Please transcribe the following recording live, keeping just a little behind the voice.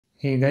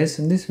Hey guys,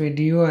 in this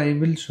video I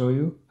will show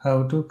you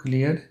how to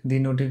clear the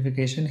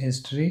notification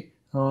history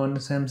on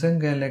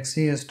Samsung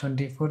Galaxy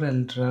S24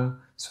 Ultra.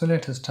 So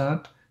let's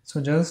start.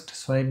 So just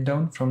swipe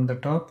down from the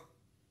top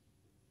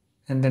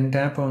and then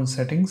tap on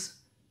settings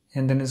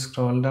and then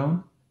scroll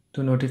down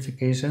to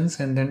notifications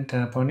and then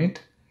tap on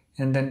it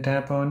and then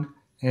tap on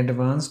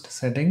advanced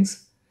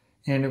settings,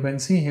 and you can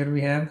see here we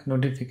have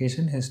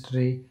notification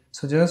history.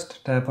 So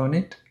just tap on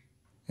it,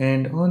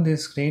 and on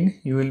this screen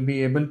you will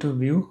be able to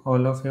view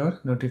all of your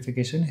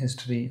notification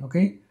history.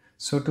 Okay,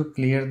 so to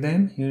clear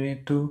them you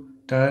need to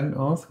turn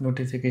off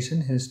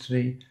notification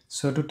history.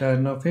 So to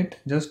turn off it,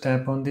 just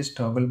tap on this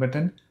toggle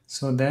button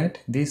so that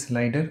this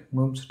slider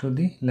moves to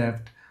the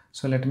left.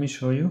 So let me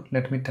show you.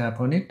 Let me tap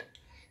on it,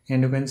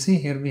 and you can see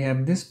here we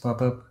have this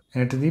pop-up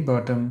at the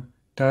bottom,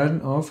 turn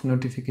off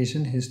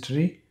notification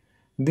history.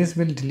 This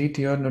will delete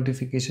your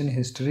notification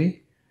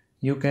history.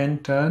 You can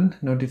turn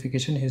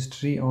notification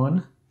history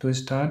on to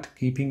start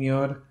keeping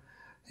your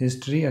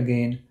history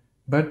again,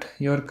 but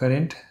your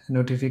current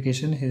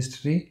notification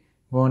history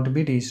won't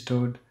be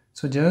restored.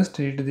 So just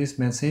read this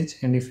message,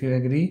 and if you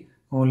agree,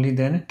 only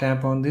then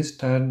tap on this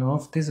turn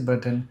off this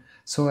button.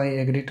 So I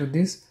agree to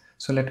this.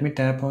 So let me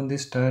tap on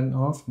this turn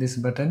off this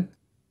button,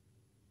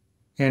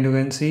 and you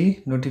can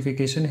see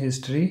notification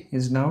history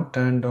is now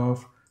turned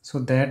off. So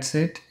that's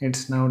it,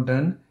 it's now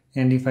done.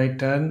 And if I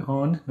turn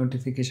on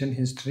notification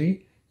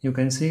history, you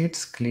can see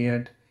it's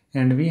cleared,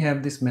 and we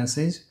have this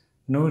message,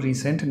 no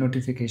recent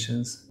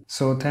notifications.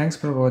 So thanks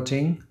for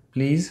watching.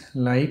 Please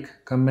like,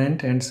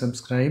 comment and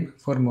subscribe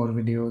for more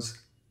videos.